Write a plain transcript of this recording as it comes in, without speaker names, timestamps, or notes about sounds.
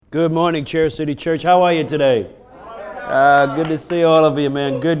Good morning, Chair City Church. How are you today? Good to see all of you,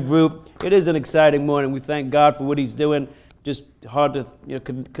 man. Good group. It is an exciting morning. We thank God for what He's doing. Just hard to,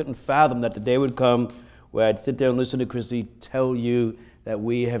 couldn't fathom that the day would come where I'd sit there and listen to Chrissy tell you that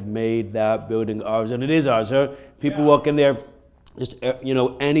we have made that building ours, and it is ours, huh? People walk in there, just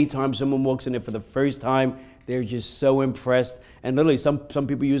anytime someone walks in there for the first time, they're just so impressed. And literally, some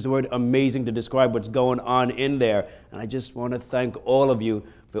people use the word amazing to describe what's going on in there. And I just want to thank all of you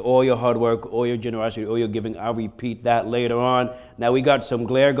for all your hard work, all your generosity, all your giving. I'll repeat that later on. Now, we got some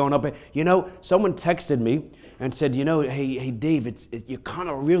glare going up here. Someone texted me and said, hey, Dave, you're kind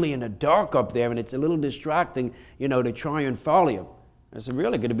of really in the dark up there, and it's a little distracting, to try and follow you. I said,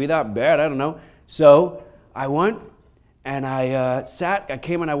 really? Could it be that bad? I don't know. So I went, and I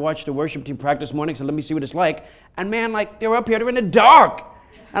came and I watched the worship team practice this morning, so let me see what it's like. And man, they're up here, they're in the dark.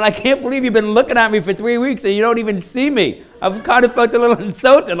 And I can't believe you've been looking at me for 3 weeks and you don't even see me. I've kind of felt a little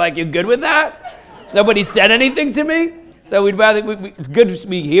insulted, you good with that? Nobody said anything to me? So it's good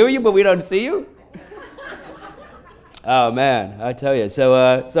to hear you, but we don't see you? Oh man, I tell you. So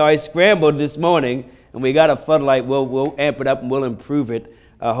I scrambled this morning, and we got a floodlight. We'll amp it up and we'll improve it.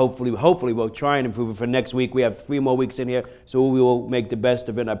 Hopefully we'll try and improve it for next week. We have 3 more weeks in here, so we will make the best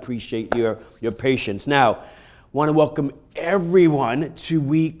of it. I appreciate your patience. Now, want to welcome everyone to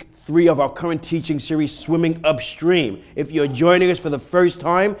week 3 of our current teaching series, Swimming Upstream. If you're joining us for the first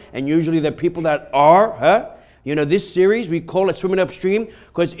time, and usually there are people that are, this series, we call it Swimming Upstream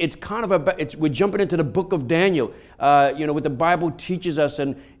because it's kind of we're jumping into the book of Daniel, what the Bible teaches us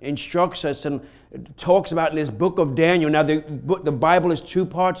and instructs us and talks about in this book of Daniel. Now, the Bible is 2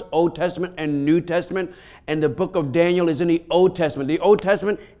 parts, Old Testament and New Testament, and the book of Daniel is in the Old Testament. The Old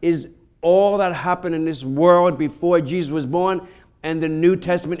Testament is all that happened in this world before Jesus was born, and the New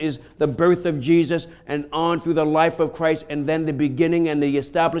Testament is the birth of Jesus and on through the life of Christ, and then the beginning and the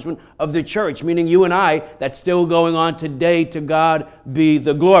establishment of the church, meaning you and I, that's still going on today. To God be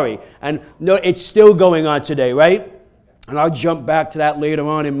the glory. And no, it's still going on today, right? And I'll jump back to that later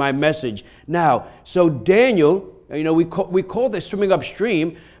on in my message. Now, so Daniel, we call this Swimming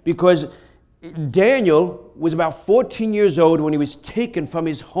Upstream because Daniel was about 14 years old when he was taken from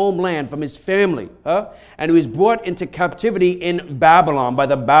his homeland, from his family, and he was brought into captivity in Babylon by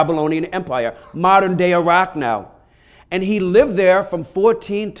the Babylonian Empire, modern day Iraq now. And he lived there from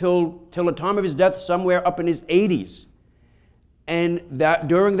 14 till the time of his death, somewhere up in his 80s. And that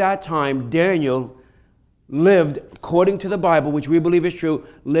during that time, Daniel lived, according to the Bible, which we believe is true,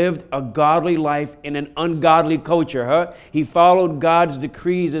 lived a godly life in an ungodly culture. He followed God's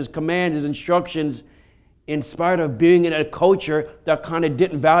decrees, His commands, His instructions, in spite of being in a culture that kind of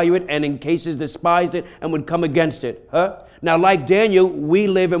didn't value it and in cases despised it and would come against it. Now, like Daniel, we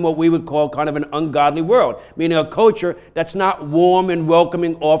live in what we would call kind of an ungodly world, meaning a culture that's not warm and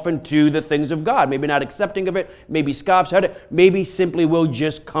welcoming often to the things of God, maybe not accepting of it, maybe scoffs at it, maybe simply will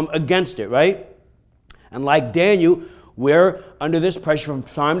just come against it, right? And like Daniel, we're under this pressure from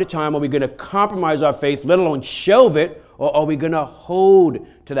time to time. Are we going to compromise our faith, let alone shelve it, or are we going to hold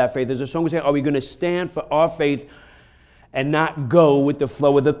to that faith? There's a song we say, are we going to stand for our faith and not go with the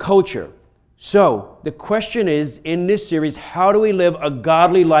flow of the culture? So the question is, in this series, how do we live a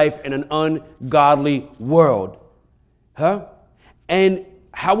godly life in an ungodly world? And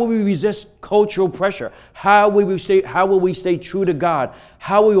how will we resist cultural pressure? How will we stay true to God?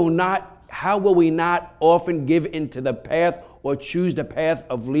 How will we not often give into the path or choose the path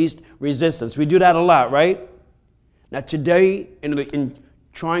of least resistance? We do that a lot, right? Now today, in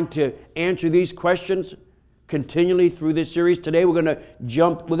trying to answer these questions continually through this series, today we're going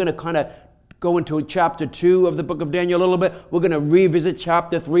to kind of go into chapter 2 of the book of Daniel a little bit. We're going to revisit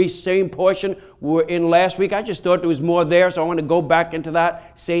chapter 3, same portion we were in last week. I just thought there was more there, so I want to go back into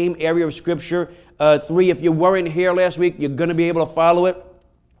that same area of Scripture. 3, if you weren't here last week, you're going to be able to follow it.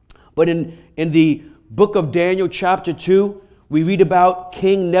 But in the book of Daniel, chapter 2, we read about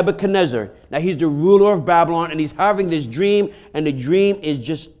King Nebuchadnezzar. Now, he's the ruler of Babylon, and he's having this dream, and the dream is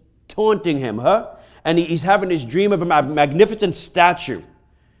just taunting him, And he's having this dream of a magnificent statue.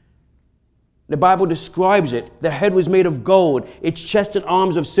 The Bible describes it. The head was made of gold, its chest and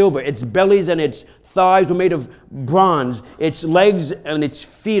arms of silver, its bellies and its thighs were made of bronze, its legs and its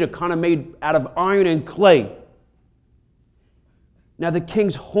feet are kind of made out of iron and clay. Now the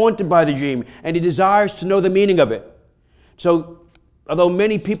king's haunted by the dream, and he desires to know the meaning of it. So, although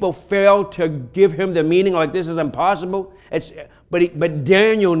many people fail to give him the meaning, like this is impossible, but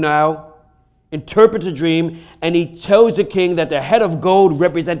Daniel now interprets a dream, and he tells the king that the head of gold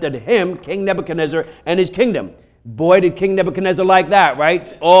represented him, King Nebuchadnezzar, and his kingdom. Boy, did King Nebuchadnezzar like that,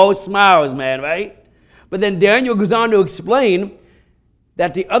 right? All smiles, man, right? But then Daniel goes on to explain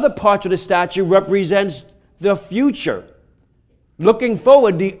that the other parts of the statue represents the future. Looking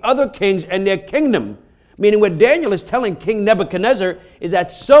forward, the other kings and their kingdom. Meaning what Daniel is telling King Nebuchadnezzar is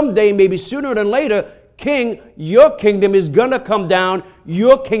that someday, maybe sooner than later, King, your kingdom is going to come down.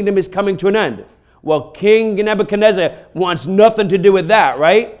 Your kingdom is coming to an end. Well, King Nebuchadnezzar wants nothing to do with that,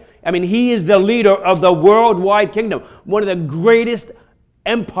 right? I mean, he is the leader of the worldwide kingdom. One of the greatest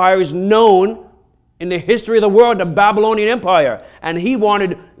empires known in the history of the world, the Babylonian Empire. And he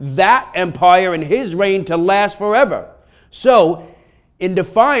wanted that empire and his reign to last forever. So, in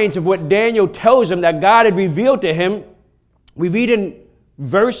defiance of what Daniel tells him that God had revealed to him, we read in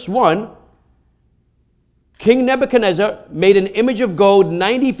verse 1, King Nebuchadnezzar made an image of gold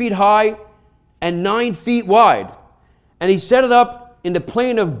 90 feet high and 9 feet wide. And he set it up in the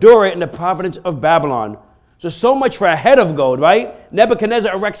plain of Dura in the province of Babylon. So much for a head of gold, right?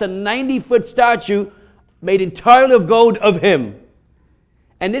 Nebuchadnezzar erects a 90-foot statue made entirely of gold of him.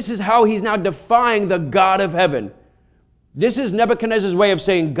 And this is how he's now defying the God of heaven. This is Nebuchadnezzar's way of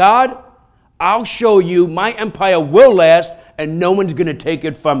saying, God, I'll show you my empire will last and no one's going to take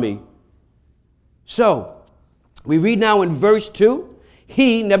it from me. So, we read now in verse 2,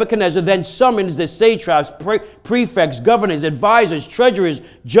 he, Nebuchadnezzar, then summons the satraps, prefects, governors, advisors, treasurers,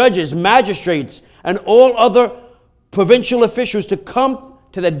 judges, magistrates, and all other provincial officials to come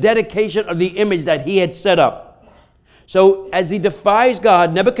to the dedication of the image that he had set up. So as he defies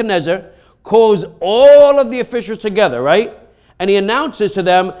God, Nebuchadnezzar calls all of the officials together, right? And he announces to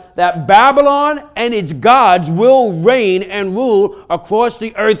them that Babylon and its gods will reign and rule across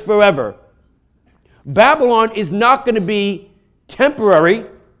the earth forever. Babylon is not going to be temporarily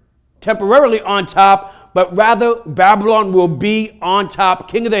on top, but rather Babylon will be on top,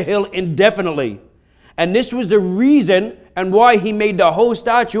 king of the hill indefinitely. And this was the reason and why he made the whole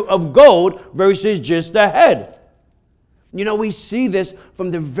statue of gold versus just the head. You know, we see this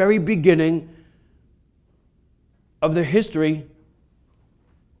from the very beginning of the history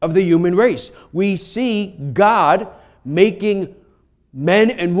of the human race. We see God making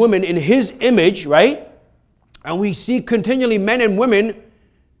men and women in his image, right? And we see continually men and women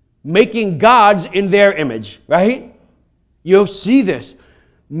making gods in their image, right? You'll see this.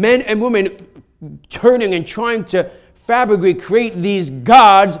 Men and women turning and trying to fabricate, create these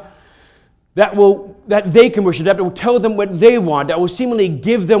gods that they can worship, that will tell them what they want, that will seemingly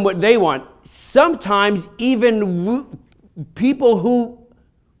give them what they want. Sometimes even people who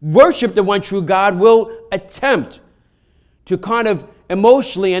worship the one true God will attempt to kind of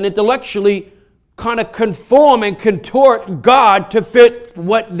emotionally and intellectually kind of conform and contort God to fit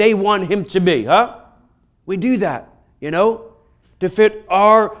what they want him to be, huh? We do that, to fit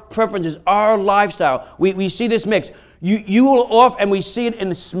our preferences, our lifestyle. We see this mix. You will often, and we see it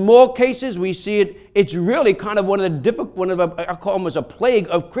in small cases, we see it, it's really kind of I call almost a plague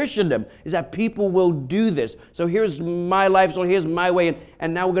of Christendom, is that people will do this. So here's my lifestyle, here's my way,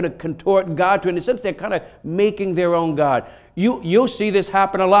 and now we're going to contort God to it. In a sense, they're kind of making their own God. You'll see this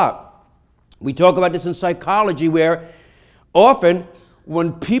happen a lot. We talk about this in psychology, where often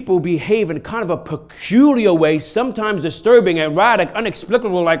when people behave in kind of a peculiar way, sometimes disturbing, erratic,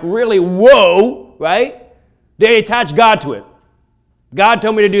 inexplicable, like really, whoa, right? They attach God to it. God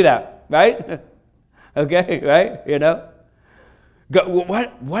told me to do that, right? Okay, right?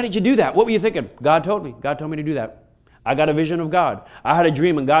 Why did you do that? What were you thinking? God told me. God told me to do that. I got a vision of God. I had a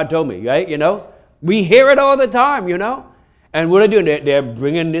dream and God told me, right? We hear it all the time, And what are they doing? They're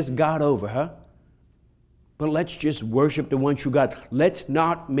bringing this God over, huh? But let's just worship the one true God. Let's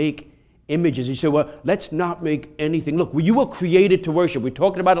not make images. You say, well, let's not make anything. Look, you were created to worship. We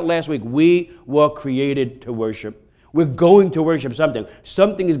talked about it last week. We were created to worship. We're going to worship something.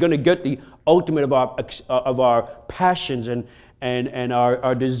 Something is going to get the ultimate of our passions and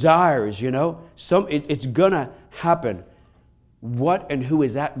our desires, It's going to happen. What and who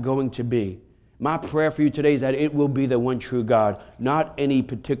is that going to be? My prayer for you today is that it will be the one true God, not any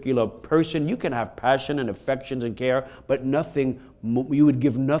particular person. You can have passion and affections and care, but you would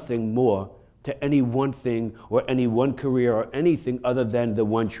give nothing more to any one thing or any one career or anything other than the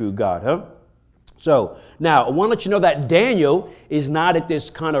one true God, huh? So, now, I want to let you know that Daniel is not at this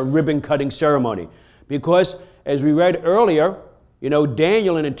kind of ribbon-cutting ceremony, because as we read earlier,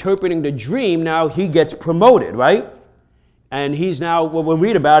 Daniel, in interpreting the dream, now he gets promoted, right? And he's now, we'll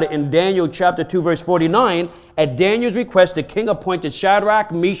read about it in Daniel chapter 2, verse 49. At Daniel's request, the king appointed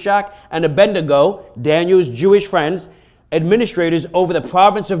Shadrach, Meshach, and Abednego, Daniel's Jewish friends, administrators over the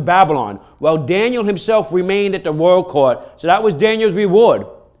province of Babylon, while Daniel himself remained at the royal court. So that was Daniel's reward.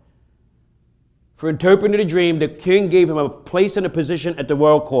 For interpreting the dream, the king gave him a place and a position at the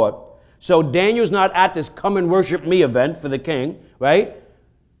royal court. So Daniel's not at this come and worship me event for the king, right?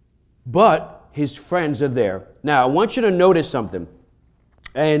 but his friends are there. Now, I want you to notice something.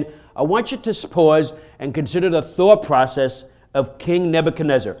 And I want you to pause and consider the thought process of King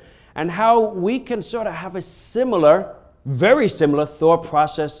Nebuchadnezzar and how we can sort of have a similar, very similar thought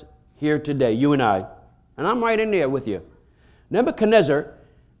process here today, you and I. And I'm right in there with you. Nebuchadnezzar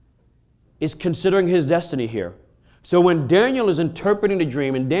is considering his destiny here. So when Daniel is interpreting the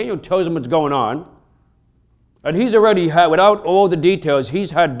dream and Daniel tells him what's going on, and he's already had, without all the details,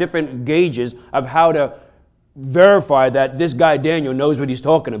 he's had different gauges of how to verify that this guy Daniel knows what he's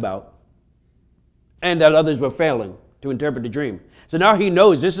talking about and that others were failing to interpret the dream. So now he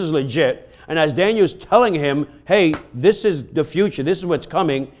knows this is legit. And as Daniel's telling him, hey, this is the future, this is what's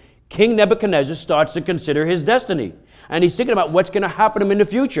coming, King Nebuchadnezzar starts to consider his destiny. And he's thinking about what's going to happen to him in the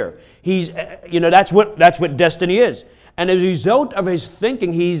future. He's, that's what destiny is. And as a result of his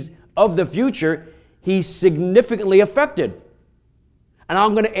thinking of the future, he's significantly affected. And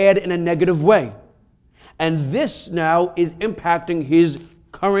I'm going to add in a negative way. And this now is impacting his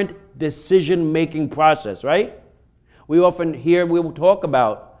current decision-making process, right? We often hear, we'll talk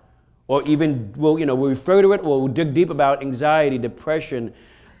about, or even we'll refer to it, or we'll dig deep about anxiety, depression,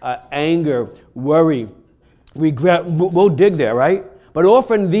 anger, worry, regret. We'll dig there, right? But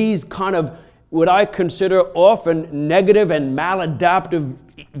often these kind of what I consider often negative and maladaptive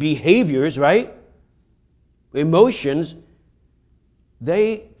behaviors, right? Emotions,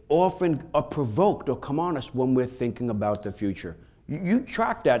 they often are provoked or come on us when we're thinking about the future. You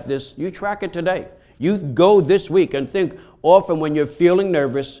track you track it today. You go this week and think often when you're feeling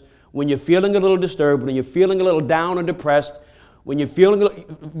nervous, when you're feeling a little disturbed, when you're feeling a little down or depressed, when you're feeling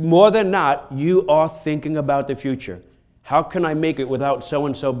more than not, you are thinking about the future. How can I make it without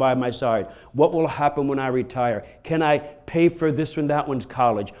so-and-so by my side? What will happen when I retire? Can I pay for this and that one's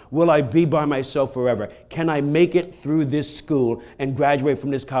college? Will I be by myself forever? Can I make it through this school and graduate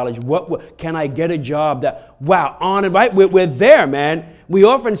from this college? Can I get a job that, wow, on and right? We're there, man. We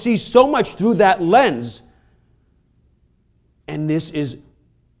often see so much through that lens. And this is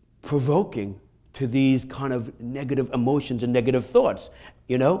provoking to these kind of negative emotions and negative thoughts,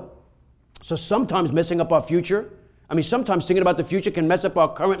 So sometimes messing up our future, sometimes thinking about the future can mess up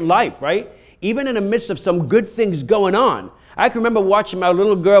our current life, right? Even in the midst of some good things going on. I can remember watching my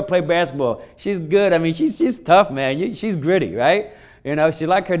little girl play basketball. She's good. She's tough, man. She's gritty, right? She's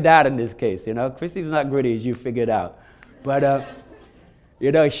like her dad in this case, Christy's not gritty, as you figured out. But,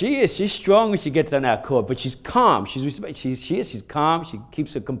 she's strong when she gets on that court, but she's calm. She's calm. She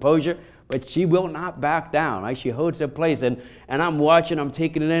keeps her composure, but she will not back down, right? She holds her place. And I'm watching, I'm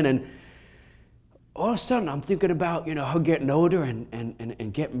taking it in, and all of a sudden, I'm thinking about, her getting older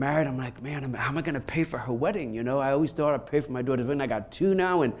and getting married. I'm like, man, how am I going to pay for her wedding? I always thought I'd pay for my daughter's wedding. I got 2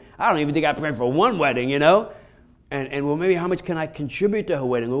 now, and I don't even think I paid for 1 wedding, And well, maybe how much can I contribute to her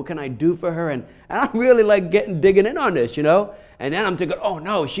wedding? What can I do for her? And I'm really like digging in on this, And then I'm thinking, oh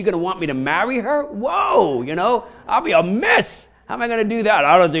no, is she going to want me to marry her? Whoa, I'll be a mess. How am I going to do that?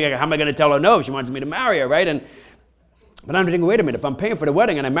 I don't think, how am I going to tell her no if she wants me to marry her, right? But I'm thinking, wait a minute, if I'm paying for the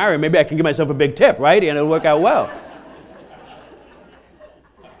wedding and I marry her, maybe I can give myself a big tip, right? And it'll work out well.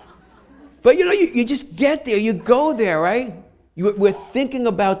 But you just get there, you go there, right? We're thinking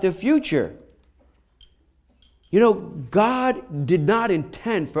about the future. God did not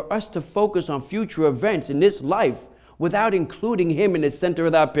intend for us to focus on future events in this life without including Him in the center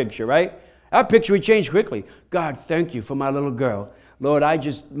of that picture, right? Our picture would change quickly. God, thank you for my little girl. Lord, I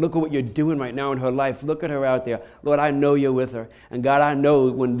just look at what you're doing right now in her life. Look at her out there. Lord, I know you're with her. And God, I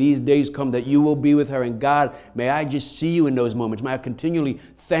know when these days come that you will be with her. And God, may I just see you in those moments. May I continually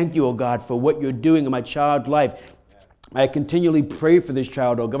thank you, oh God, for what you're doing in my child's life. I continually pray for this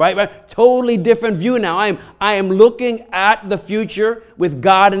child, oh God. Right? Totally different view now. I am looking at the future with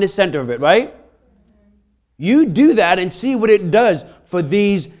God in the center of it, right? You do that and see what it does for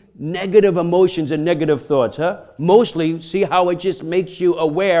these negative emotions and negative thoughts, huh? Mostly, see how it just makes you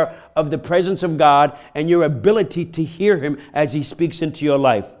aware of the presence of God and your ability to hear Him as He speaks into your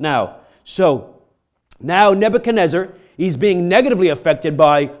life. Now Nebuchadnezzar, he's being negatively affected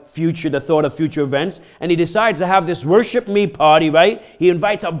by the thought of future events, and he decides to have this worship me party, right? He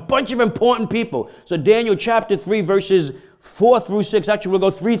invites a bunch of important people. So Daniel chapter 3, verses 4 through 6, actually we'll go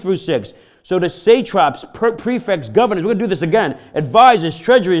 3 through 6. So the satraps, prefects, governors, we're going to do this again, advisors,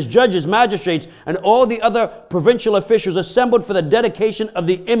 treasurers, judges, magistrates, and all the other provincial officials assembled for the dedication of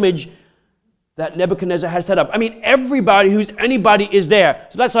the image that Nebuchadnezzar has set up. Everybody who's anybody is there.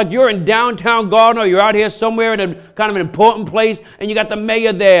 So that's like you're in downtown Gardner, you're out here somewhere in a kind of an important place, and you got the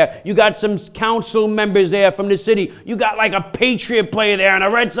mayor there. You got some council members there from the city. You got like a Patriot player there and a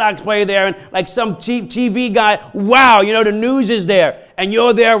Red Sox player there and like some TV guy. Wow, the news is there. And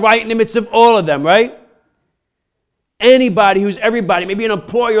you're there right in the midst of all of them, right? Anybody who's everybody, maybe an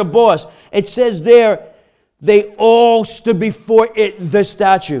employer or boss. It says there, they all stood before it, the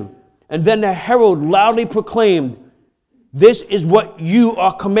statue. And then the herald loudly proclaimed, this is what you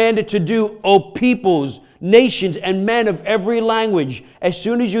are commanded to do, O peoples, nations, and men of every language. As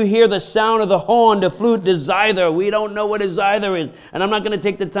soon as you hear the sound of the horn, the flute, the zither, we don't know what a zither is, and I'm not going to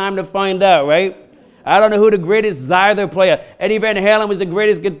take the time to find out, right? I don't know who the greatest zither player. Eddie Van Halen was the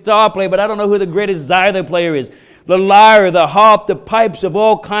greatest guitar player, but I don't know who the greatest zither player is. The lyre, the harp, the pipes of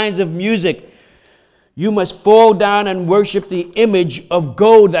all kinds of music. You must fall down and worship the image of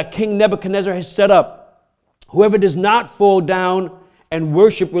gold that King Nebuchadnezzar has set up. Whoever does not fall down and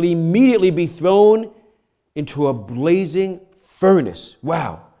worship will immediately be thrown into a blazing furnace.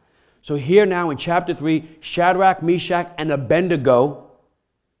 Wow. So here now in chapter 3, Shadrach, Meshach, and Abednego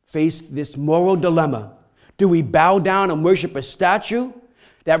face this moral dilemma. Do we bow down and worship a statue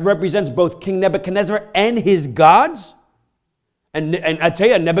that represents both King Nebuchadnezzar and his gods? And I tell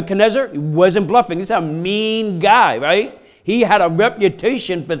you, Nebuchadnezzar, he wasn't bluffing. He's a mean guy, right? He had a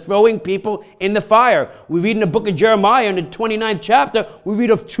reputation for throwing people in the fire. We read in the book of Jeremiah in the 29th chapter, we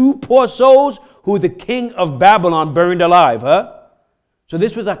read of 2 poor souls who the king of Babylon burned alive, huh? So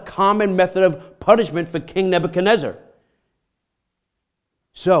this was a common method of punishment for King Nebuchadnezzar.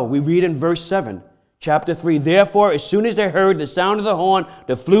 So we read in verse 7, chapter 3, therefore, as soon as they heard the sound of the horn,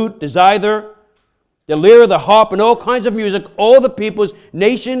 the flute, the zither, the lyre, the harp, and all kinds of music, all the peoples,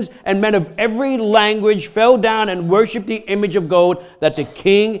 nations, and men of every language fell down and worshipped the image of gold that the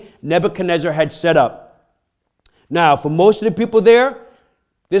king Nebuchadnezzar had set up. Now, for most of the people there,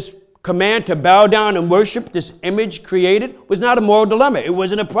 this command to bow down and worship this image created was not a moral dilemma. It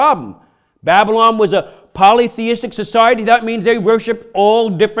wasn't a problem. Babylon was a polytheistic society. That means they worshiped all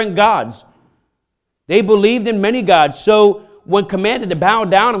different gods. They believed in many gods. So when commanded to bow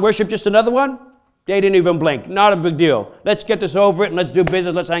down and worship just another one, they didn't even blink. Not a big deal. Let's get this over it and let's do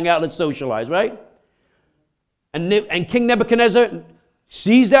business. Let's hang out. Let's socialize, right? And King Nebuchadnezzar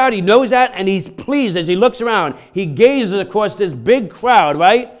sees that. He knows that. And he's pleased as he looks around. He gazes across this big crowd,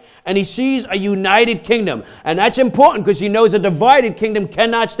 right? And he sees a united kingdom. And that's important because he knows a divided kingdom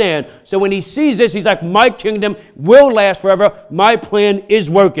cannot stand. So when he sees this, he's like, my kingdom will last forever. My plan is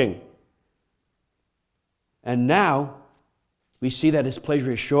working. And now we see that his pleasure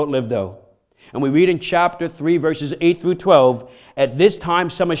is short-lived, though. And we read in chapter 3, verses 8 through 12, at this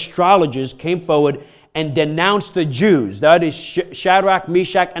time some astrologers came forward and denounced the Jews. That is Shadrach,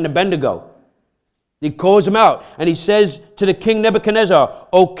 Meshach, and Abednego. He calls them out, and he says to the king Nebuchadnezzar,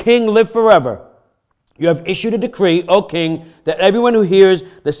 O king, live forever. You have issued a decree, O king, that everyone who hears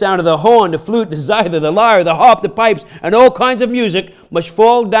the sound of the horn, the flute, the zither, the lyre, the harp, the pipes, and all kinds of music must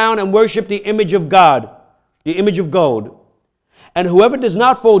fall down and worship the image of God, the image of gold. And whoever does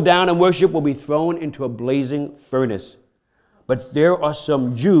not fall down and worship will be thrown into a blazing furnace. But there are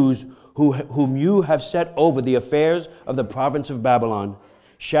some Jews whom you have set over the affairs of the province of Babylon,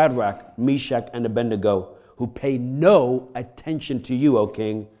 Shadrach, Meshach, and Abednego, who pay no attention to you, O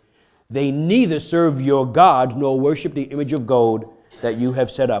king. They neither serve your gods nor worship the image of gold that you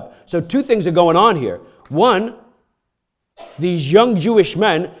have set up. So 2 things are going on here. One, these young Jewish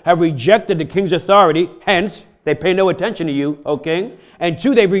men have rejected the king's authority, hence, they pay no attention to you, O king. And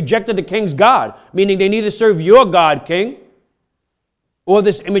 2, they've rejected the king's God, meaning they neither serve your God, king, or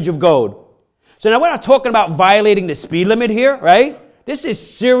this image of gold. So now we're not talking about violating the speed limit here, right? This is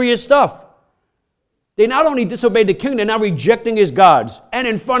serious stuff. They not only disobeyed the king, they're now rejecting his gods. And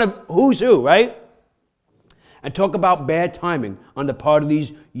in front of who's who, right? And talk about bad timing on the part of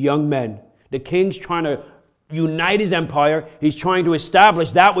these young men. The king's trying to unite his empire. He's trying to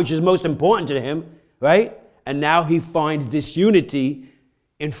establish that which is most important to him, right? And now he finds disunity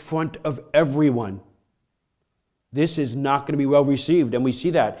in front of everyone. This is not going to be well received. And we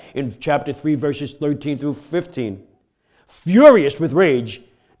see that in chapter 3, verses 13 through 15. Furious with rage,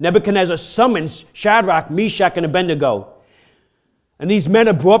 Nebuchadnezzar summons Shadrach, Meshach, and Abednego. And these men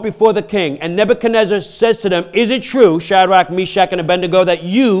are brought before the king. And Nebuchadnezzar says to them, is it true, Shadrach, Meshach, and Abednego, that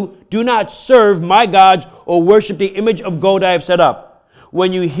you do not serve my gods or worship the image of gold I have set up?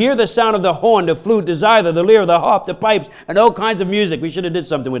 When you hear the sound of the horn, the flute, the zither, the lyre, the harp, the pipes, and all kinds of music. We should have did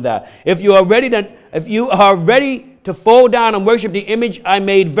something with that. If you are ready to fall down and worship the image I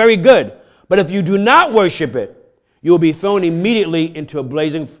made, very good. But if you do not worship it, you will be thrown immediately into a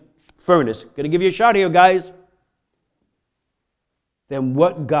blazing furnace. Going to give you a shot here, guys. Then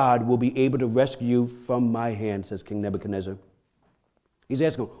what God will be able to rescue you from my hand, says King Nebuchadnezzar. He's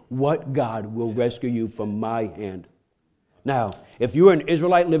asking, what God will rescue you from my hand? Now, if you were an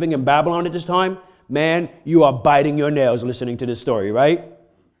Israelite living in Babylon at this time, man, you are biting your nails listening to this story, right?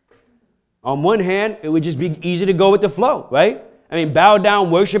 On one hand, it would just be easy to go with the flow, right? I mean, bow down,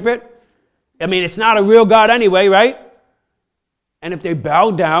 worship it. I mean, it's not a real God anyway, right? And if they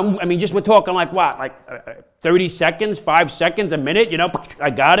bow down, I mean, just we're talking like what? Like 30 seconds, 5 seconds, a minute, I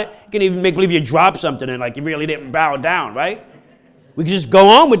got it. You can even make believe you dropped something and like you really didn't bow down, right? We can just go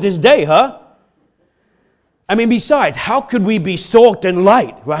on with this day, huh? I mean, besides, how could we be salt and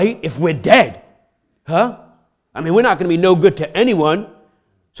light, right, if we're dead? Huh? I mean, we're not going to be no good to anyone.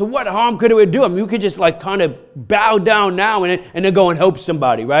 So what harm could it do? I mean, we could just like kind of bow down now and then go and help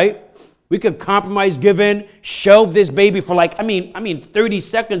somebody, right? We could compromise, give in, shelve this baby for like, 30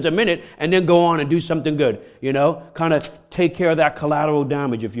 seconds, a minute, and then go on and do something good, kind of take care of that collateral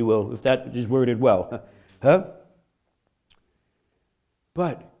damage, if you will, if that is worded well. Huh?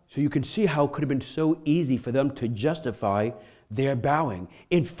 But, so you can see how it could have been so easy for them to justify their bowing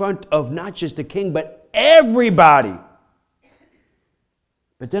in front of not just the king, but everybody.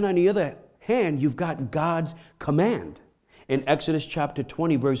 But then on the other hand, you've got God's command in Exodus chapter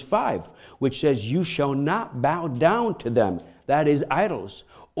 20, verse 5, which says, you shall not bow down to them, that is idols,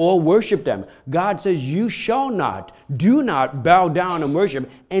 or worship them. God says, you shall not, do not bow down and worship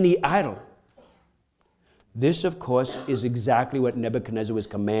any idol. This, of course, is exactly what Nebuchadnezzar was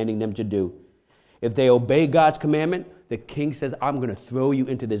commanding them to do. If they obey God's commandment, the king says, I'm going to throw you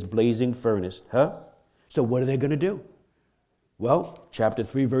into this blazing furnace. Huh? So what are they going to do? Well, chapter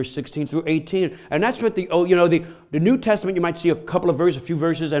 3, verse 16 through 18. And that's what the New Testament, you might see a few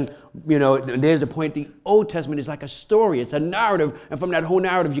verses, and, there's the point. The Old Testament is like a story. It's a narrative. And from that whole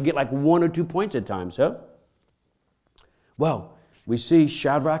narrative, you get like 1 or 2 points at times, huh? Well, we see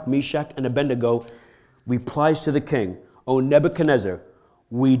Shadrach, Meshach, and Abednego replies to the king, O Nebuchadnezzar,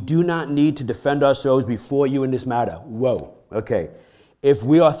 we do not need to defend ourselves before you in this matter. Whoa, okay. If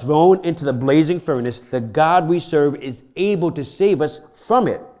we are thrown into the blazing furnace, the God we serve is able to save us from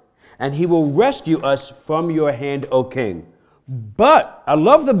it, and he will rescue us from your hand, O king. But, I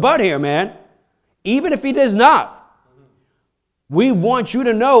love the but here, man. Even if he does not, we want you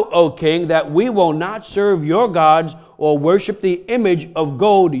to know, O king, that we will not serve your gods or worship the image of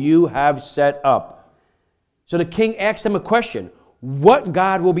gold you have set up. So the king asked him a question. What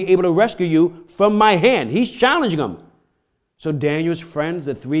God will be able to rescue you from my hand? He's challenging him. So Daniel's friends,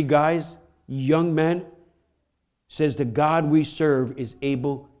 the 3 guys, young men, says the God we serve is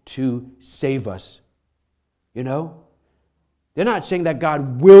able to save us. They're not saying that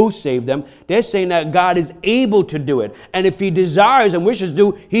God will save them. They're saying that God is able to do it. And if he desires and wishes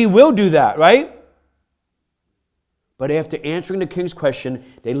to, he will do that, right? But after answering the king's question,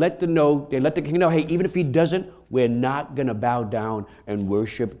 they let the king know, hey, even if he doesn't, we're not going to bow down and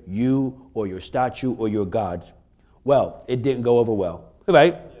worship you or your statue or your gods. Well, it didn't go over well,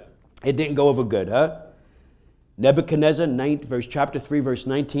 right? Yeah. It didn't go over good, huh? Nebuchadnezzar, chapter 3, verse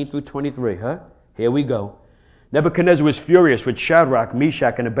 19 through 23, huh? Here we go. Nebuchadnezzar was furious with Shadrach,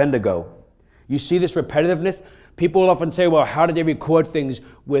 Meshach, and Abednego. You see this repetitiveness? People often say, well, how did they record things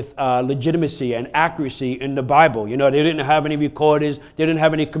with legitimacy and accuracy in the Bible? They didn't have any recorders. They didn't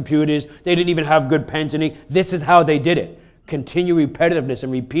have any computers. They didn't even have good pens. This is how they did it. Continue repetitiveness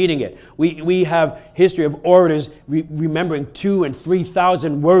and repeating it. We have history of orators remembering 2,000 and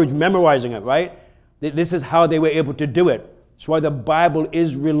 3,000 words, memorizing it, right? This is how they were able to do it. That's why the Bible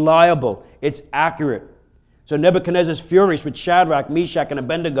is reliable. It's accurate. So Nebuchadnezzar's furious with Shadrach, Meshach, and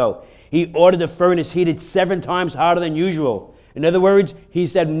Abednego. He ordered the furnace heated 7 times hotter than usual. In other words, he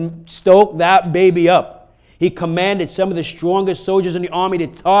said, stoke that baby up. He commanded some of the strongest soldiers in the army to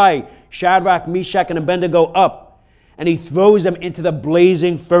tie Shadrach, Meshach, and Abednego up. And he throws them into the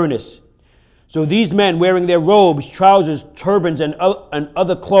blazing furnace. So these men, wearing their robes, trousers, turbans, and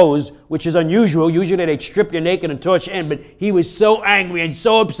other clothes, which is unusual. Usually they'd strip you naked and torch you in, but he was so angry and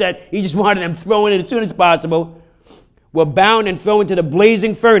so upset, he just wanted them thrown in as soon as possible, were bound and thrown into the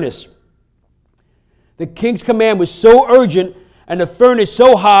blazing furnace. The king's command was so urgent and the furnace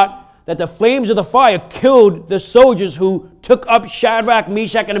so hot that the flames of the fire killed the soldiers who took up Shadrach,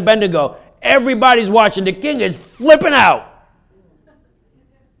 Meshach, and Abednego. Everybody's watching. The king is flipping out.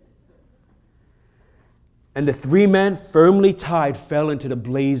 And the 3 men, firmly tied, fell into the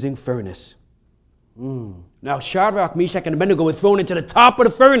blazing furnace. Now Shadrach, Meshach, and Abednego were thrown into the top of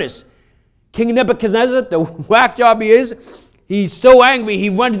the furnace. King Nebuchadnezzar, the whack job he is, he's so angry, he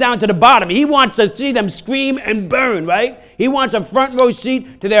runs down to the bottom. He wants to see them scream and burn, right? He wants a front row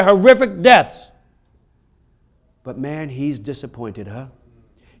seat to their horrific deaths. But man, he's disappointed, huh?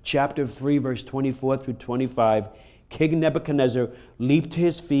 Chapter 3, verse 24 through 25, King Nebuchadnezzar leaped to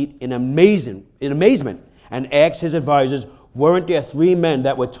his feet in amazement and asked his advisors, weren't there 3 men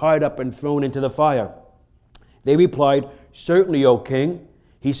that were tied up and thrown into the fire?" They replied, "Certainly, O king."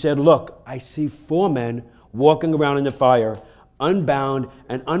 He said, "Look, I see 4 men walking around in the fire, unbound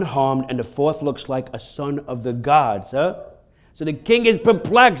and unharmed, and the 4th looks like a son of the gods." Huh? So the king is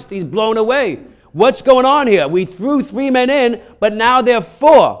perplexed. He's blown away. What's going on here? We threw 3 men in, but now there are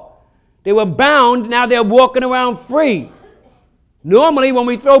 4. They were bound, now they're walking around free. Normally, when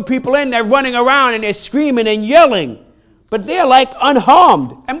we throw people in, they're running around and they're screaming and yelling. But they're like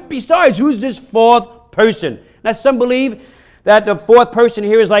unharmed. And besides, who's this 4th person? Now, some believe that the 4th person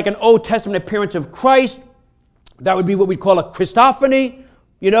here is like an Old Testament appearance of Christ. That would be what we call a Christophany,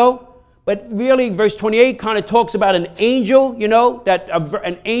 But really, verse 28 kind of talks about an angel, that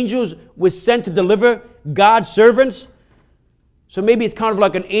an angel was sent to deliver God's servants. So maybe it's kind of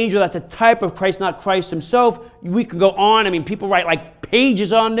like an angel that's a type of Christ, not Christ himself. We can go on. I mean, people write like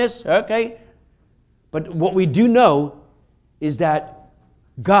pages on this, okay? But what we do know is that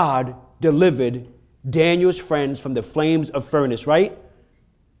God delivered Daniel's friends from the flames of furnace, right?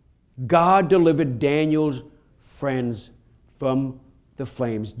 God delivered Daniel's friends from the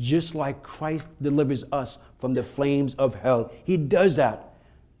flames, just like Christ delivers us from the flames of hell. He does that.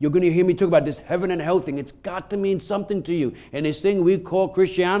 You're going to hear me talk about this heaven and hell thing. It's got to mean something to you. And this thing we call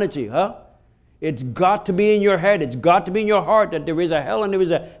Christianity, huh? It's got to be in your head. It's got to be in your heart that there is a hell and there is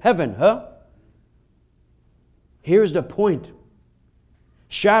a heaven, huh? Here's the point.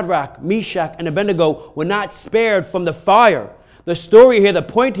 Shadrach, Meshach, and Abednego were not spared from the fire. The story here, the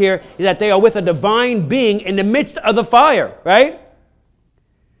point here, is that they are with a divine being in the midst of the fire, right?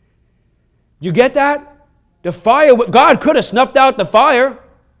 You get that? The fire, God could have snuffed out the fire.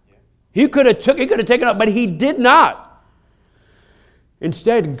 He could have taken it up, but he did not.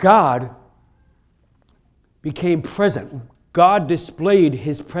 Instead, God became present. God displayed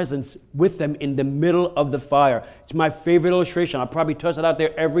his presence with them in the middle of the fire. It's my favorite illustration. I probably toss it out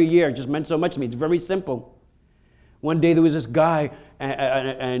there every year. It just meant so much to me. It's very simple. One day there was this guy,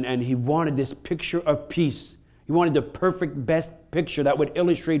 and he wanted this picture of peace. He wanted the perfect, best picture that would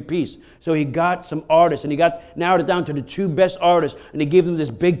illustrate peace. So he got some artists, and he narrowed it down to the 2 best artists, and he gave them this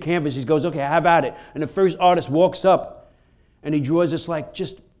big canvas. He goes, "Okay, have at it." And the first artist walks up, and he draws this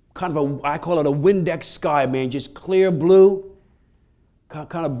just kind of I call it a Windex sky, man, just clear blue,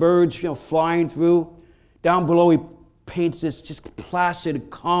 kind of birds, flying through. Down below, he paints this just placid,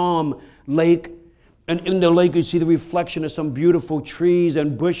 calm lake. And in the lake, you see the reflection of some beautiful trees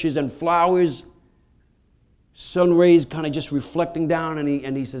and bushes and flowers. Sun rays kind of just reflecting down,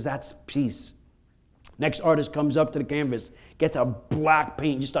 and he says, "That's peace." Next artist comes up to the canvas, gets a black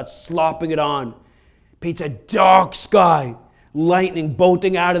paint, just starts slopping it on. Paints a dark sky, lightning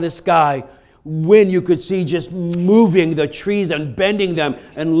bolting out of the sky. Wind you could see just moving the trees and bending them,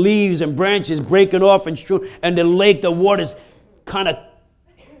 and leaves and branches breaking off, and the lake, the water's kind of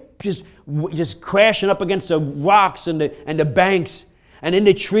just crashing up against the rocks and the banks. And in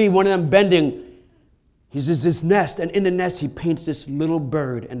the tree, one of them bending, he says this nest, and in the nest he paints this little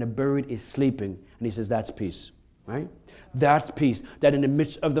bird, and the bird is sleeping. And he says, "That's peace," right? That's peace. That in the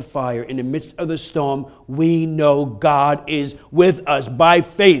midst of the fire, in the midst of the storm, we know God is with us by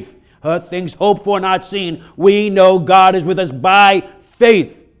faith. Things hoped for, not seen. We know God is with us by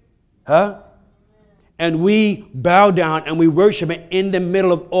faith. And we bow down and we worship him in the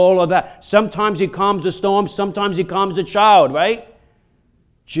middle of all of that. Sometimes he calms the storm. Sometimes he calms the child, right?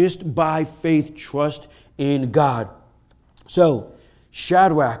 Just by faith, trust in God. So,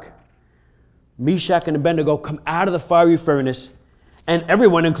 Shadrach, Meshach, and Abednego come out of the fiery furnace, and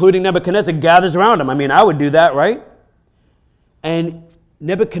everyone, including Nebuchadnezzar, gathers around them. I mean, I would do that, right? And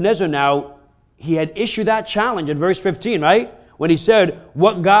Nebuchadnezzar now, he had issued that challenge in verse 15, right? When he said,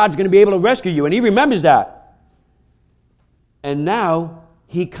 "What God's going to be able to rescue you?" And he remembers that. And now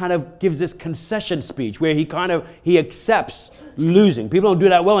he kind of gives this concession speech where he accepts losing. People don't do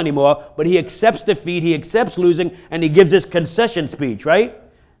that well anymore, but he accepts defeat, he accepts losing, and he gives this concession speech, right?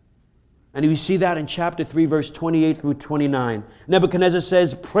 And we see that in chapter 3, verse 28 through 29. Nebuchadnezzar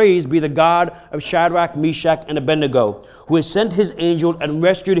says, "Praise be the God of Shadrach, Meshach, and Abednego, who has sent his angel and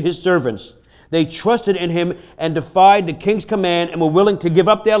rescued his servants. They trusted in him and defied the king's command and were willing to give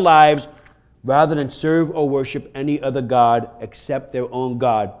up their lives rather than serve or worship any other god except their own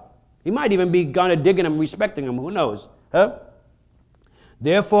God." He might even be kind of digging him, respecting him. Who knows?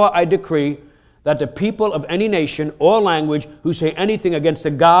 "Therefore I decree that the people of any nation or language who say anything against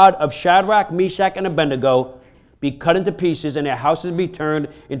the God of Shadrach, Meshach, and Abednego be cut into pieces and their houses be turned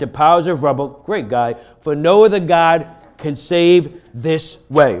into piles of rubble." Great guy. "For no other God can save this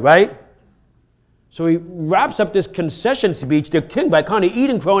way," right? So he wraps up this concession speech to king by kind of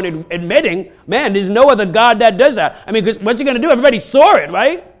eating crow and admitting, man, there's no other God that does that. I mean, because what's he going to do? Everybody saw it,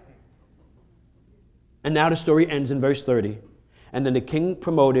 right? And now the story ends in verse 30. And then the king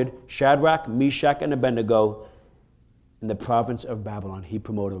promoted Shadrach, Meshach, and Abednego in the province of Babylon. He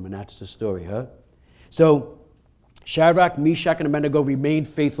promoted them, and that's the story, huh? So Shadrach, Meshach, and Abednego remained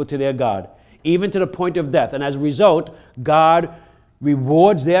faithful to their God, even to the point of death. And as a result, God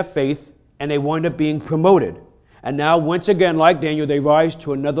rewards their faith, and they wind up being promoted. And now, once again, like Daniel, they rise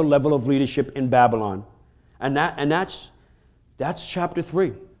to another level of leadership in Babylon. And that's chapter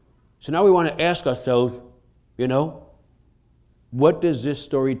 3. So now we want to ask ourselves, what does this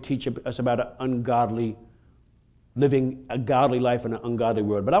story teach us about living a godly life in an ungodly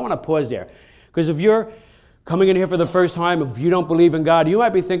world? But I want to pause there. Because if you're coming in here for the first time, if you don't believe in God, you might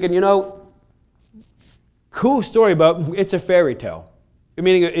be thinking, cool story, but it's a fairy tale.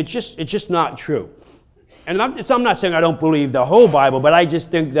 Meaning it's just not true. And I'm not saying I don't believe the whole Bible, but I just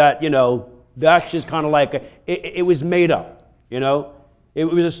think that, that's just kind of like, it was made up, It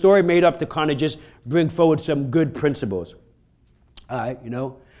was a story made up to kind of just bring forward some good principles. All right,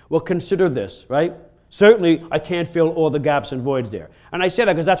 well, consider this, right? Certainly, I can't fill all the gaps and voids there. And I say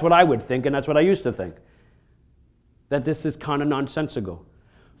that because that's what I would think, and that's what I used to think, that this is kind of nonsensical.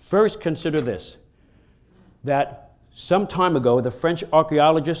 First, consider this, that some time ago, the French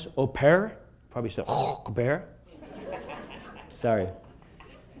archaeologist Aubert, probably said, Aubert? Sorry.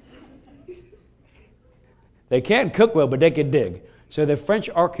 They can't cook well, but they can dig. So the French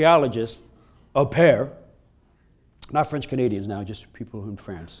archaeologist Aubert, not French Canadians now, just people in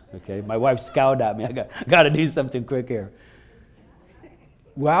France, okay? My wife scowled at me. I got to do something quick here.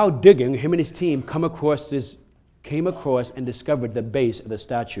 While digging, him and his team came across and discovered the base of the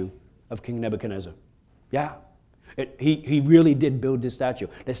statue of King Nebuchadnezzar. Yeah. He really did build this statue.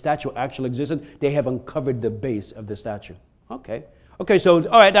 The statue actually existed. They have uncovered the base of the statue. Okay, so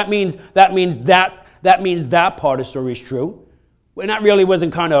all right, that means that part of the story is true. And that really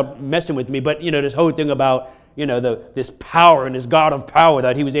wasn't kind of messing with me, but this whole thing about this power and this God of power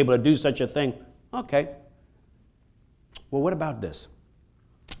that he was able to do such a thing. Okay. Well, what about this?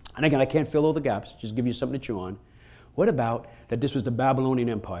 And again, I can't fill all the gaps. Just give you something to chew on. What about that this was the Babylonian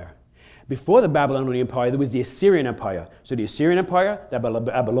Empire? Before the Babylonian Empire, there was the Assyrian Empire. So the Assyrian Empire, the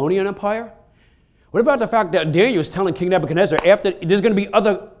Babylonian Empire. What about the fact that Daniel was telling King Nebuchadnezzar, there's going to be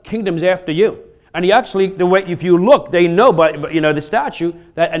other kingdoms after you? And he actually, if you look, they know, but the statue,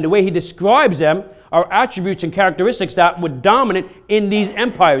 and the way he describes them are attributes and characteristics that were dominant in these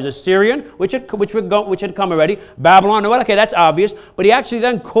empires. Assyrian, which had come already. Babylon, well, okay, that's obvious. But he actually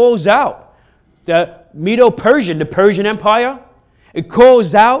then calls out the Medo-Persian, the Persian Empire. It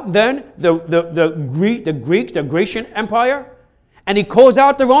calls out then the Grecian Empire, and he calls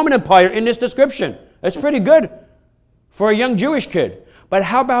out the Roman Empire in this description. That's pretty good for a young Jewish kid. But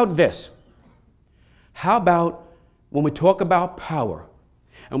how about this? How about when we talk about power,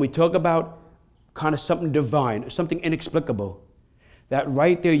 and we talk about kind of something divine, something inexplicable, that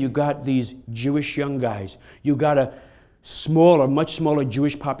right there you got these Jewish young guys. You got a much smaller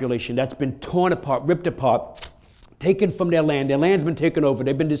Jewish population that's been torn apart, ripped apart, taken from their land. Their land's been taken over.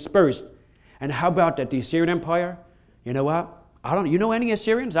 They've been dispersed. And how about that? The Assyrian Empire? You know what? You know any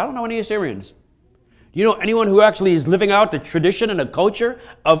Assyrians? I don't know any Assyrians. Do you know anyone who actually is living out the tradition and the culture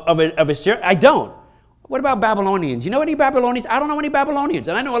of Assyria? I don't. What about Babylonians? You know any Babylonians? I don't know any Babylonians.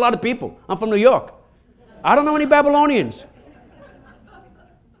 And I know a lot of people. I'm from New York. I don't know any Babylonians.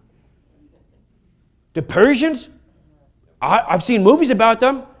 The Persians? I've seen movies about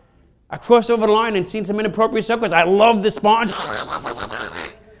them. I crossed over the line and seen some inappropriate circles. I love the spawns.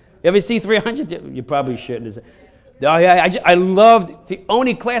 You ever see 300? You probably shouldn't. Oh, yeah, I loved, the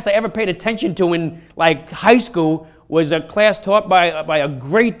only class I ever paid attention to in high school was a class taught by a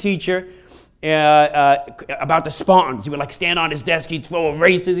great teacher about the spawns. He would stand on his desk, he'd throw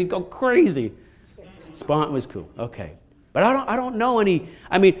erasers, he'd go crazy. Spawn was cool, okay. But I don't know any,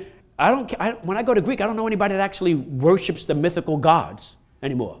 when I go to Greek, I don't know anybody that actually worships the mythical gods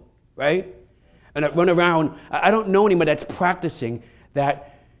anymore. Right? And I run around, I don't know anyone that's practicing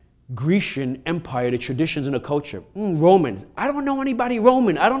that Grecian Empire, the traditions and the culture. Romans. I don't know anybody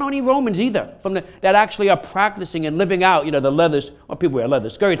Roman. I don't know any Romans either that actually are practicing and living out, the leathers. Well, people wear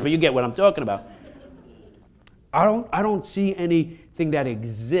leather skirts, but you get what I'm talking about. I don't see anything that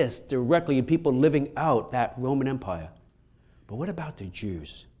exists directly in people living out that Roman Empire. But what about the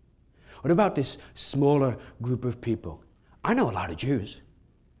Jews? What about this smaller group of people? I know a lot of Jews.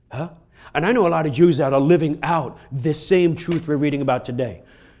 Huh? And I know a lot of Jews that are living out this same truth we're reading about today.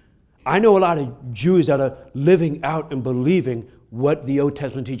 I know a lot of Jews that are living out and believing what the Old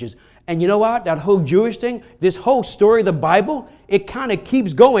Testament teaches. And you know what? That whole Jewish thing, this whole story of the Bible, it kind of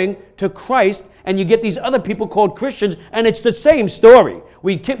keeps going to Christ, and you get these other people called Christians, and it's the same story.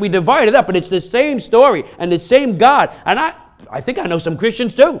 We divide it up, but it's the same story and the same God. And I think I know some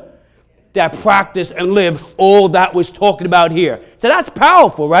Christians too that practice and live all that was talking about here. So that's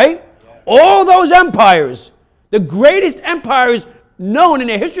powerful, right? All those empires, the greatest empires known in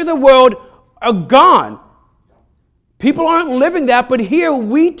the history of the world, are gone. People aren't living that, but here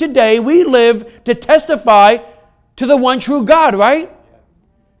we live to testify to the one true God, right?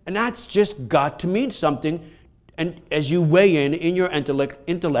 And that's just got to mean something. And as you weigh in your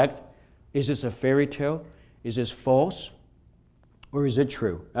intellect, is this a fairy tale? Is this false? Or is it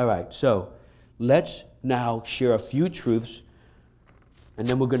true? All right, so let's now share a few truths, and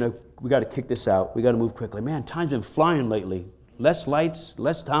then we got to kick this out. We got to move quickly. Man, time's been flying lately. Less lights,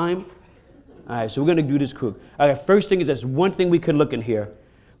 less time. All right, so we're going to do this quick. All right, first thing is there's one thing we could look in here.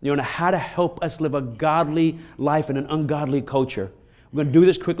 You know, how to help us live a godly life in an ungodly culture. We're going to do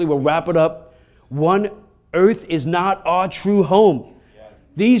this quickly. We'll wrap it up. One, earth is not our true home.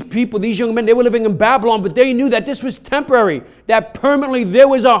 These people, these young men, they were living in Babylon, but they knew that this was temporary, that permanently there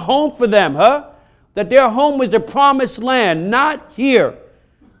was a home for them, that their home was the promised land, not here.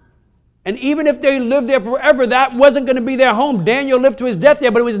 And even if they lived there forever, that wasn't going to be their home. Daniel lived to his death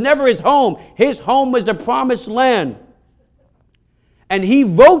there, but it was never his home. His home was the promised land. And he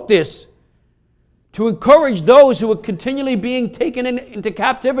wrote this to encourage those who were continually being taken into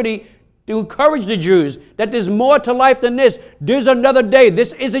captivity, to encourage the Jews that there's more to life than this. There's another day.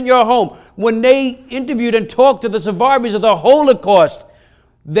 This isn't your home. When they interviewed and talked to the survivors of the Holocaust,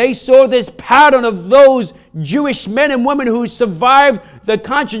 they saw this pattern of those Jewish men and women who survived the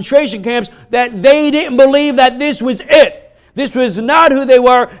concentration camps, that they didn't believe that this was it. This was not who they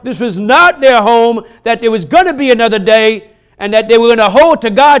were. This was not their home, that there was going to be another day, and that they were going to hold to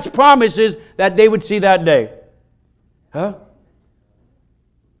God's promises that they would see that day.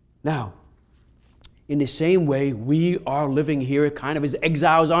 Now, in the same way, we are living here kind of as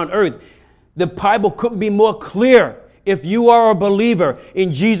exiles on earth. The Bible couldn't be more clear. If you are a believer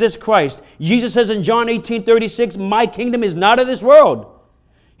in Jesus Christ, Jesus says in John 18:36, my kingdom is not of this world.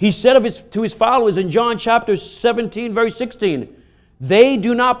 He said to his followers in John chapter 17, verse 16, they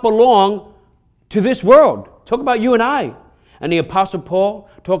do not belong to this world. Talk about you and I. And the Apostle Paul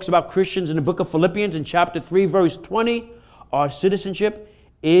talks about Christians in the book of Philippians in chapter 3, verse 20. Our citizenship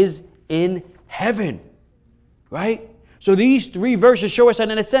is in heaven, right? So these three verses show us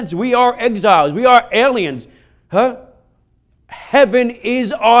that in a sense we are exiles, we are aliens. Heaven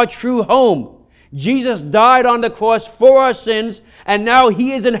is our true home. Jesus died on the cross for our sins, and now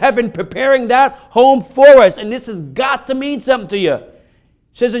he is in heaven preparing that home for us. And this has got to mean something to you. It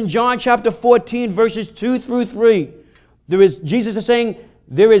says in John chapter 14, verses 2 through 3, Jesus is saying,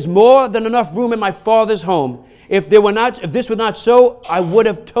 there is more than enough room in my Father's home. If this were not so, I would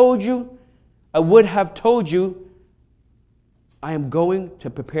have told you, I am going to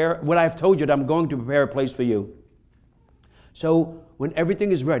prepare, what I have told you, that I'm going to prepare a place for you. So when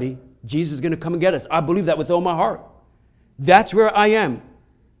everything is ready, Jesus is going to come and get us. I believe that with all my heart. That's where I am.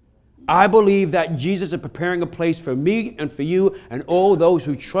 I believe that Jesus is preparing a place for me and for you and all those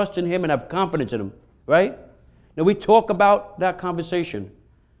who trust in him and have confidence in him, right? Now we talk about that conversation,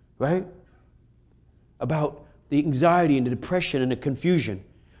 right? About the anxiety and the depression and the confusion.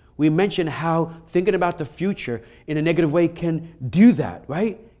 We mentioned how thinking about the future in a negative way can do that,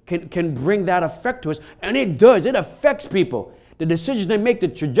 right? Can bring that effect to us. And it does. It affects people. The decisions they make, the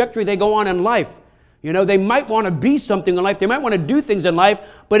trajectory they go on in life. You know, they might want to be something in life. They might want to do things in life,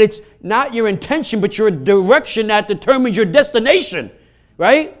 but it's not your intention, but your direction that determines your destination,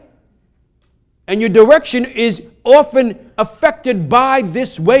 right? And your direction is often affected by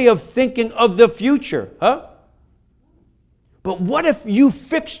this way of thinking of the future, But what if you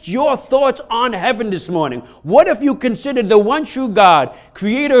fixed your thoughts on heaven this morning? What if you considered the one true God,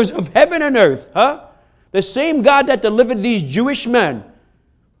 creators of heaven and earth, the same God that delivered these Jewish men,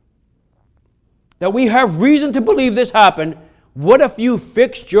 that we have reason to believe this happened? What if you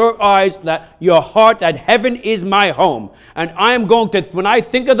fixed your eyes, your heart, that heaven is my home, and I am going to, when I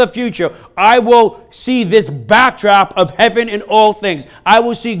think of the future, I will see this backdrop of heaven in all things. I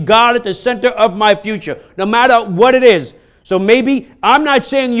will see God at the center of my future, no matter what it is. So maybe, I'm not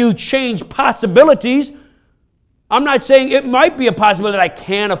saying you change possibilities. I'm not saying it might be a possibility that I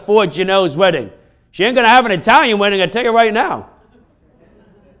can't afford Janelle's wedding. She ain't going to have an Italian wedding, I tell you right now.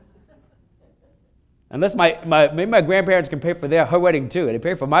 Unless maybe my grandparents can pay for her wedding too. They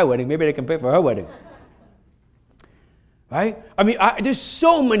pay for my wedding, maybe they can pay for her wedding. Right? I mean, there's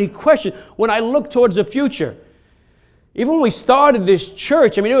so many questions. When I look towards the future, Even when we started this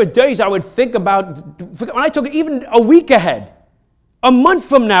church, I mean, there were days I would think about, when I took it even a week ahead, a month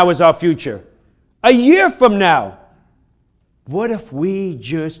from now is our future, a year from now. What if we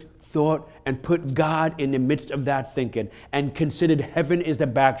just thought and put God in the midst of that thinking and considered heaven is the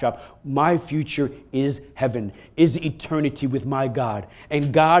backdrop? My future is heaven, is eternity with my God.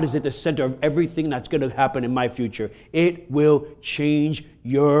 And God is at the center of everything that's going to happen in my future. It will change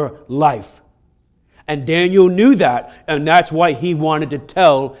your life. And Daniel knew that, and that's why he wanted to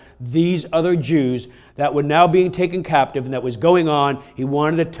tell these other Jews that were now being taken captive and that was going on. He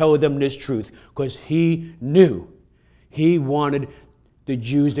wanted to tell them this truth because he knew. He wanted the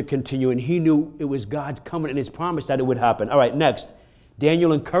Jews to continue, and he knew it was God's coming and his promise that it would happen. All right, next.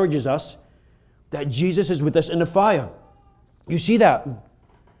 Daniel encourages us that Jesus is with us in the fire. You see that?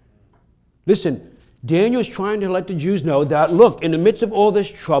 Listen, Daniel's trying to let the Jews know that, look, in the midst of all this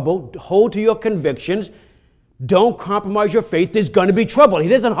trouble, hold to your convictions. Don't compromise your faith. There's going to be trouble. He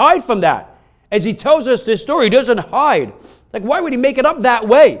doesn't hide from that. As he tells us this story, he doesn't hide. Like, why would he make it up that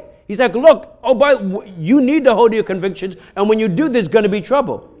way? He's like, look, you need to hold to your convictions, and when you do, there's going to be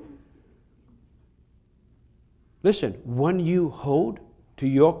trouble. Listen, when you hold to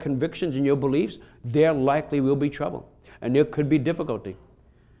your convictions and your beliefs, there likely will be trouble, and there could be difficulty.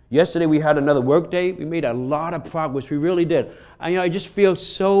 Yesterday, we had another work day. We made a lot of progress. We really did. I just feel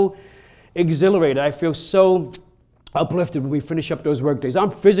so exhilarated. I feel so uplifted when we finish up those work days.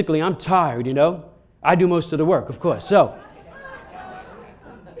 I'm tired, I do most of the work, of course. So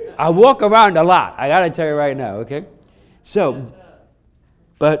I walk around a lot. I got to tell you right now, okay? So,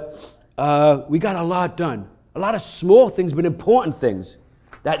 but we got a lot done. A lot of small things, but important things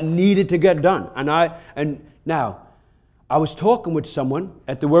that needed to get done. And now, I was talking with someone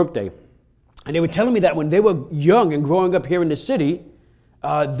at the workday, and they were telling me that when they were young and growing up here in the city,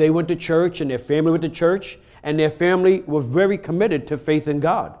 they went to church, and their family went to church, and their family were very committed to faith in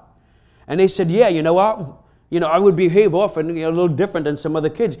God. And they said, yeah, you know what? I would behave often a little different than some other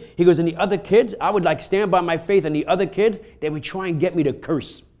kids. He goes, and the other kids, I would stand by my faith, and the other kids, they would try and get me to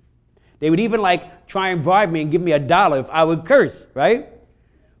curse. They would even try and bribe me and give me $1 if I would curse, right?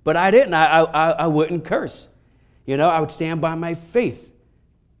 But I didn't. I wouldn't curse. I would stand by my faith,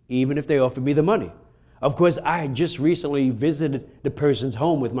 even if they offered me the money. Of course, I had just recently visited the person's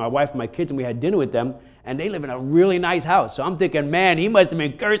home with my wife and my kids, and we had dinner with them, and they live in a really nice house. So I'm thinking, man, he must have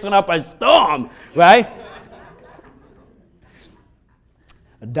been cursing up a storm, right?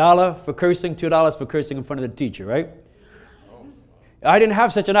 $1 for cursing, $2 for cursing in front of the teacher, right? I didn't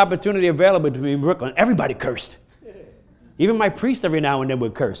have such an opportunity available to me in Brooklyn. Everybody cursed. Even my priest every now and then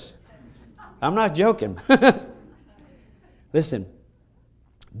would curse. I'm not joking. Listen,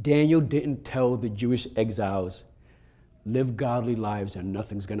 Daniel didn't tell the Jewish exiles, live godly lives and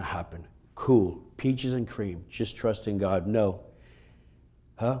nothing's going to happen. Cool, peaches and cream, just trust in God. No.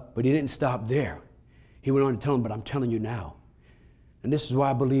 But he didn't stop there. He went on to tell them, but I'm telling you now. And this is why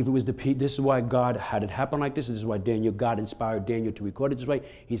I believe this is why God had it happen like this. This is why God inspired Daniel to record it this way.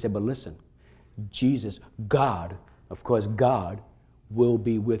 He said, but listen, Jesus, God, of course, God will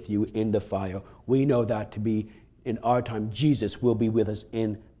be with you in the fire. We know that to be in our time. Jesus will be with us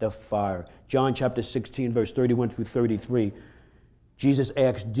in the fire. John chapter 16, verse 31 through 33. Jesus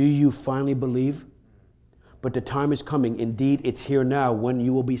asks, do you finally believe? But the time is coming. Indeed, it's here now when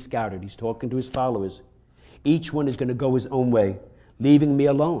you will be scattered. He's talking to his followers. Each one is going to go his own way, leaving me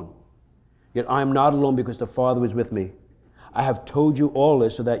alone. Yet I am not alone because the Father is with me. I have told you all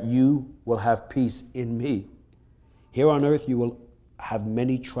this so that you will have peace in me. Here on earth you will have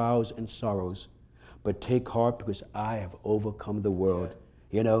many trials and sorrows, but take heart because I have overcome the world.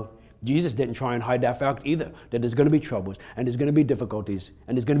 Jesus didn't try and hide that fact either, that there's going to be troubles, and there's going to be difficulties,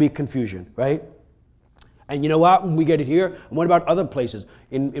 and there's going to be confusion, right? And you know what? When we get it here, and what about other places?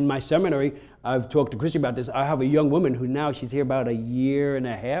 In my seminary, I've talked to Christy about this. I have a young woman who now she's here about 1.5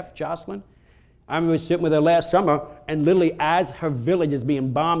 years, Jocelyn. I remember sitting with her last summer, and literally as her village is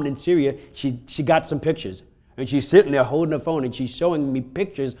being bombed in Syria, she got some pictures. And she's sitting there holding her phone, and she's showing me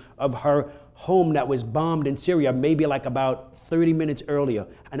pictures of her home that was bombed in Syria, maybe about 30 minutes earlier,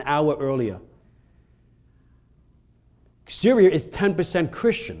 an hour earlier. Syria is 10%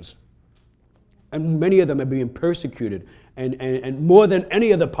 Christians. And many of them are being persecuted. And more than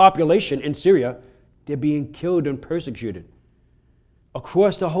any of the population in Syria, they're being killed and persecuted.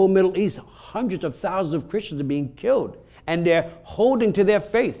 Across the whole Middle East, hundreds of thousands of Christians are being killed. And they're holding to their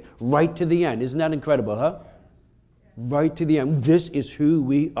faith right to the end. Isn't that incredible, huh? Right to the end. This is who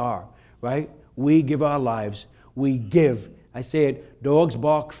we are, right? We give our lives. We give. I say it, dogs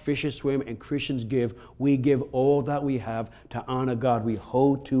bark, fishes swim, and Christians give. We give all that we have to honor God. We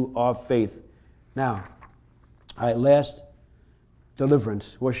hold to our faith. Now, All right, last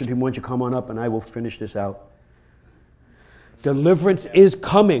deliverance. Worship team, why don't you come on up and I will finish this out. Deliverance is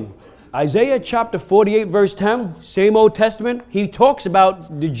coming. Isaiah chapter 48, verse 10, same Old Testament, he talks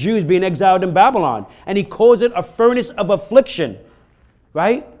about the Jews being exiled in Babylon, and he calls it a furnace of affliction,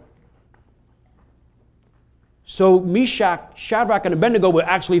 right? So Meshach, Shadrach, and Abednego were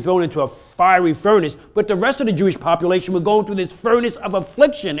actually thrown into a fiery furnace, but the rest of the Jewish population were going through this furnace of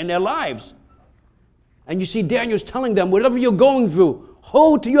affliction in their lives. And you see Daniel's telling them, whatever you're going through,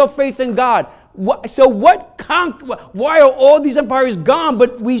 hold to your faith in God. Why are all these empires gone,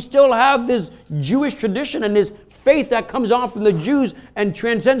 but we still have this Jewish tradition and this faith that comes on from the Jews and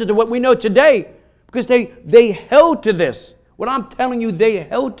transcends into what we know today? Because they held to this. What I'm telling you, they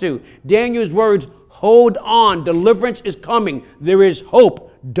held to. Daniel's words, hold on, deliverance is coming. There is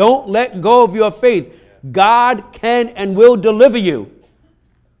hope. Don't let go of your faith. God can and will deliver you.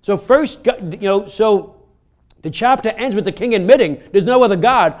 So first, the chapter ends with the king admitting there's no other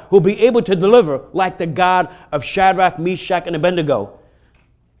God who will be able to deliver like the God of Shadrach, Meshach, and Abednego.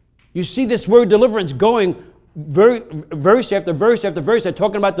 You see this word deliverance going verse after verse after verse. They're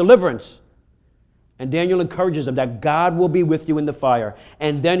talking about deliverance. And Daniel encourages them that God will be with you in the fire.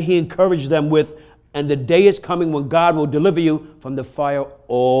 And then he encouraged them with, and the day is coming when God will deliver you from the fire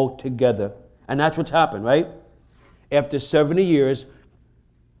altogether. And that's what's happened, right? After 70 years,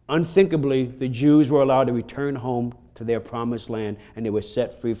 unthinkably, the Jews were allowed to return home to their promised land, and they were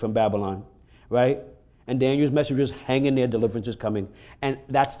set free from Babylon, right? And Daniel's message was, hang in there, deliverance is coming. And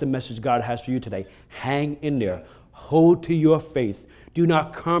that's the message God has for you today. Hang in there. Hold to your faith. Do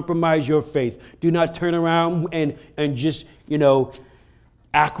not compromise your faith. Do not turn around and just,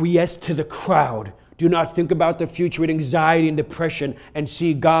 acquiesce to the crowd. Do not think about the future with anxiety and depression and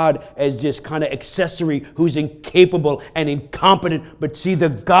see God as just kind of accessory who's incapable and incompetent, but see the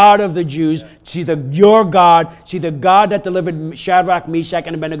God of the Jews, see your God, see the God that delivered Shadrach, Meshach,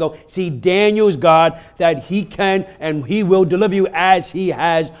 and Abednego, see Daniel's God that he can and he will deliver you as he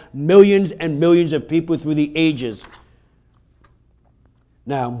has millions and millions of people through the ages.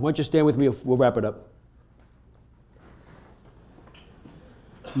 Now, why don't you stand with me, we'll wrap it up.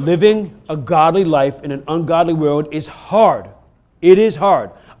 Living a godly life in an ungodly world is hard. It is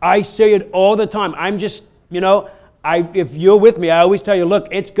hard. I say it all the time. I'm just, if you're with me, I always tell you, look,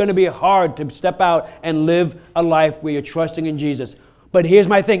 it's going to be hard to step out and live a life where you're trusting in Jesus. But here's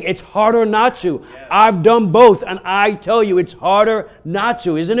my thing. It's harder not to. Yeah. I've done both, and I tell you, it's harder not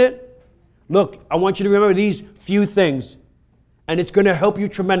to, isn't it? Look, I want you to remember these few things, and it's going to help you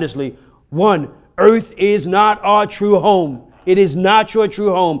tremendously. 1, earth is not our true home. It is not your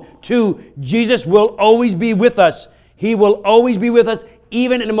true home. 2, Jesus will always be with us. He will always be with us,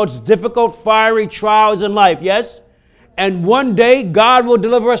 even in the most difficult, fiery trials in life, yes? And one day, God will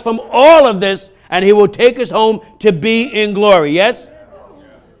deliver us from all of this, and he will take us home to be in glory, yes?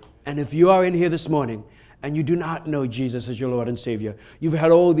 And if you are in here this morning, and you do not know Jesus as your Lord and Savior, you've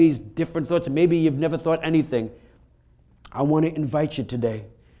had all these different thoughts, and maybe you've never thought anything, I want to invite you today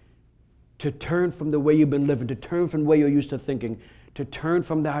to turn from the way you've been living, to turn from the way you're used to thinking, to turn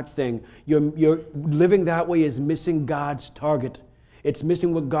from that thing. You're living that way is missing God's target. It's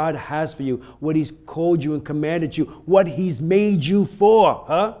missing what God has for you, what he's called you and commanded you, what he's made you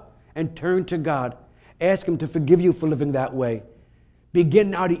for, And turn to God. Ask him to forgive you for living that way. Begin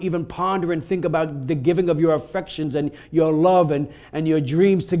now to even ponder and think about the giving of your affections and your love and your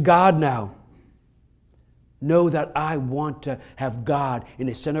dreams to God now. Know that I want to have God in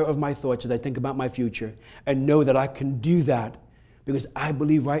the center of my thoughts as I think about my future. And know that I can do that because I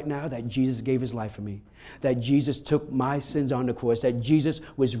believe right now that Jesus gave his life for me. That Jesus took my sins on the cross. That Jesus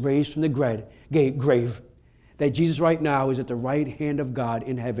was raised from the grave. That Jesus right now is at the right hand of God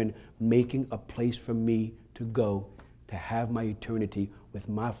in heaven, making a place for me to go to have my eternity with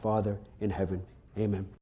my Father in heaven. Amen.